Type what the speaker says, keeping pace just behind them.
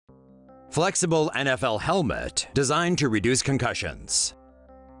Flexible NFL helmet designed to reduce concussions.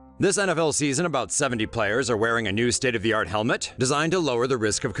 This NFL season, about 70 players are wearing a new state-of-the-art helmet designed to lower the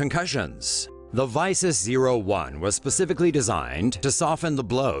risk of concussions. The Vicis Zero1 was specifically designed to soften the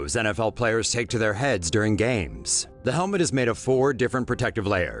blows NFL players take to their heads during games. The helmet is made of 4 different protective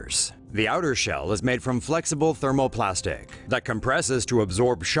layers. The outer shell is made from flexible thermoplastic that compresses to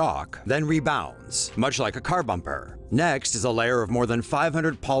absorb shock, then rebounds, much like a car bumper. Next is a layer of more than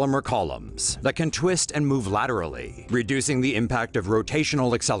 500 polymer columns that can twist and move laterally, reducing the impact of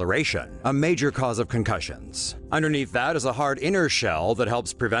rotational acceleration, a major cause of concussions. Underneath that is a hard inner shell that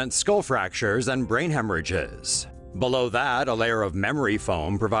helps prevent skull fractures and brain hemorrhages. Below that, a layer of memory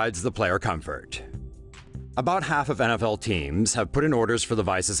foam provides the player comfort. About half of NFL teams have put in orders for the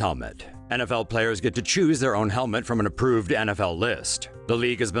Vicis helmet. NFL players get to choose their own helmet from an approved NFL list. The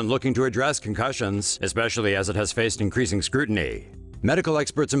league has been looking to address concussions, especially as it has faced increasing scrutiny. Medical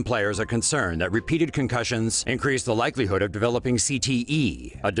experts and players are concerned that repeated concussions increase the likelihood of developing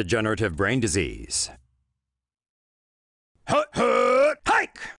CTE, a degenerative brain disease.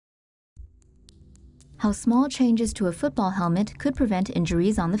 Hike! How small changes to a football helmet could prevent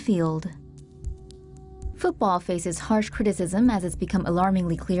injuries on the field. Football faces harsh criticism as it's become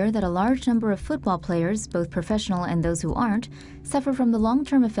alarmingly clear that a large number of football players, both professional and those who aren't, suffer from the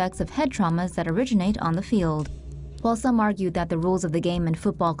long-term effects of head traumas that originate on the field. While some argue that the rules of the game and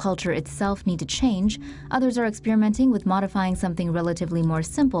football culture itself need to change, others are experimenting with modifying something relatively more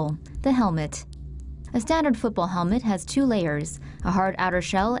simple: the helmet. A standard football helmet has 2 layers, a hard outer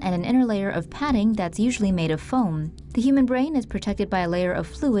shell and an inner layer of padding that's usually made of foam. The human brain is protected by a layer of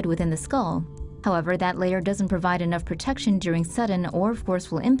fluid within the skull. However, that layer doesn't provide enough protection during sudden or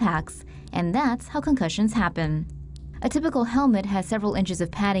forceful impacts, and that's how concussions happen. A typical helmet has several inches of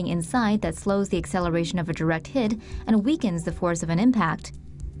padding inside that slows the acceleration of a direct hit and weakens the force of an impact.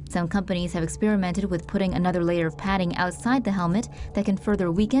 Some companies have experimented with putting another layer of padding outside the helmet that can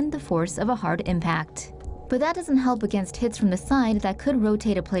further weaken the force of a hard impact. But that doesn't help against hits from the side that could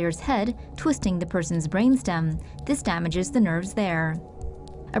rotate a player's head, twisting the person's brainstem. This damages the nerves there.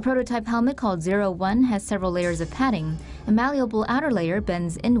 A prototype helmet called Zero1 has several layers of padding. A malleable outer layer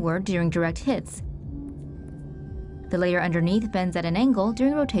bends inward during direct hits. The layer underneath bends at an angle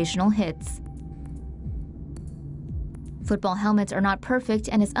during rotational hits. Football helmets are not perfect,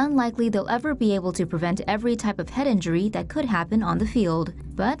 and it's unlikely they'll ever be able to prevent every type of head injury that could happen on the field.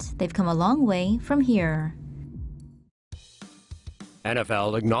 But they've come a long way from here.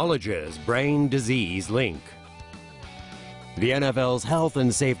 NFL acknowledges brain disease link. The NFL's health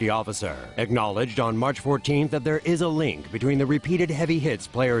and safety officer acknowledged on March 14th that there is a link between the repeated heavy hits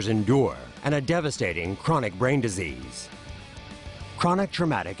players endure and a devastating chronic brain disease. Chronic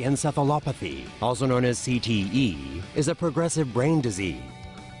traumatic encephalopathy, also known as CTE, is a progressive brain disease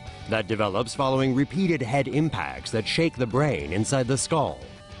that develops following repeated head impacts that shake the brain inside the skull.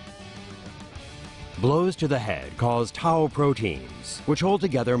 Blows to the head cause tau proteins, which hold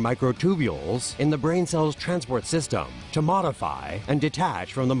together microtubules in the brain cell's transport system to modify and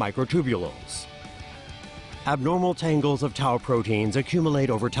detach from the microtubules. Abnormal tangles of tau proteins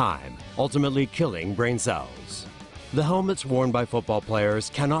accumulate over time, ultimately killing brain cells. The helmets worn by football players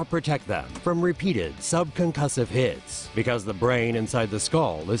cannot protect them from repeated subconcussive hits because the brain inside the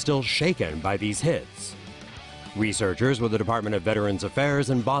skull is still shaken by these hits. Researchers with the Department of Veterans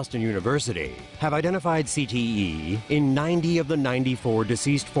Affairs and Boston University have identified CTE in 90 of the 94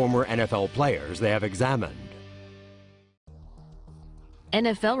 deceased former NFL players they have examined.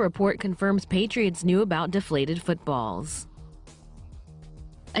 NFL report confirms Patriots knew about deflated footballs.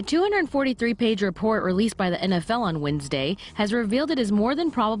 A 243-page report released by the NFL on Wednesday has revealed it is more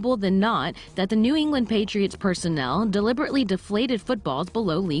than probable than not that the New England Patriots personnel deliberately deflated footballs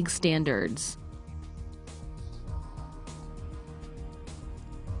below league standards.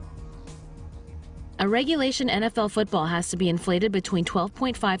 A regulation NFL football has to be inflated between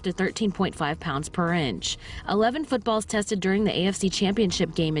 12.5 to 13.5 pounds per inch. 11 footballs tested during the AFC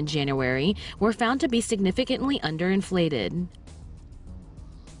Championship game in January were found to be significantly underinflated.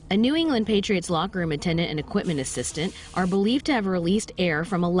 A New England Patriots locker room attendant and equipment assistant are believed to have released air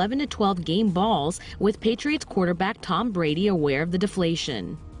from 11 to 12 game balls, with Patriots quarterback Tom Brady aware of the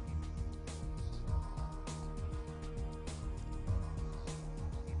deflation.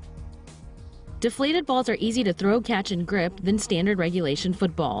 Deflated balls are easy to throw, catch, and grip than standard regulation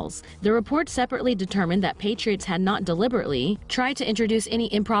footballs. The report separately determined that Patriots had not deliberately tried to introduce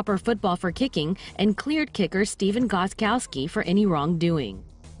any improper football for kicking and cleared kicker Steven Gostkowski for any wrongdoing.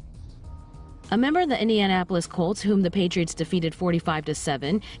 A member of the Indianapolis Colts, whom the Patriots defeated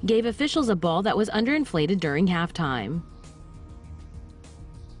 45-7, gave officials a ball that was underinflated during halftime.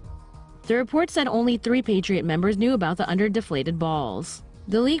 The report said only 3 Patriot members knew about the under-deflated balls.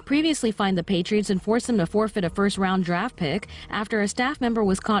 The league previously fined the Patriots and forced them to forfeit a first-round draft pick after a staff member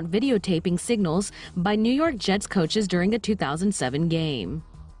was caught videotaping signals by New York Jets coaches during the 2007 game.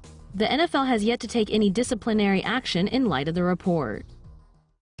 The NFL has yet to take any disciplinary action in light of the report.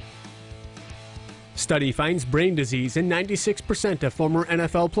 Study finds brain disease in 96% of former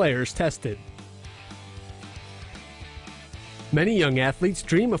NFL players tested. Many young athletes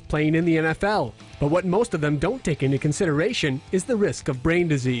dream of playing in the NFL, but what most of them don't take into consideration is the risk of brain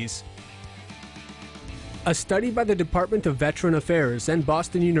disease. A study by the Department of Veteran Affairs and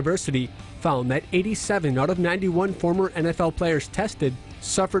Boston University found that 87 out of 91 former NFL players tested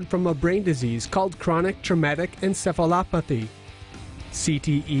suffered from a brain disease called chronic traumatic encephalopathy.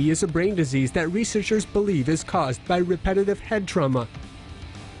 CTE is a brain disease that researchers believe is caused by repetitive head trauma.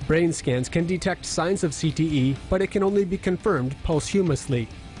 Brain scans can detect signs of CTE, but it can only be confirmed posthumously.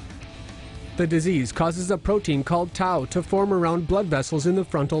 The disease causes a protein called tau to form around blood vessels in the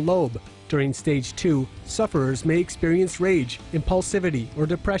frontal lobe. During stage 2, sufferers may experience rage, impulsivity, or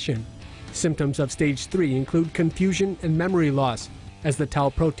depression. Symptoms of stage 3 include confusion and memory loss, as the tau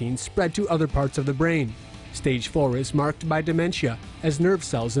protein spread to other parts of the brain. Stage 4 is marked by dementia, as nerve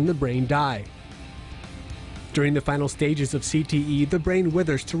cells in the brain die. During the final stages of CTE, the brain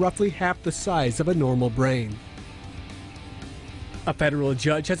withers to roughly half the size of a normal brain. A federal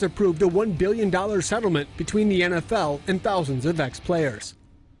judge has approved a $1 billion settlement between the NFL and thousands of ex-players.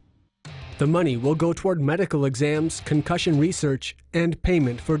 The money will go toward medical exams, concussion research, and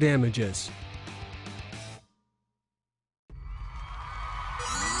payment for damages.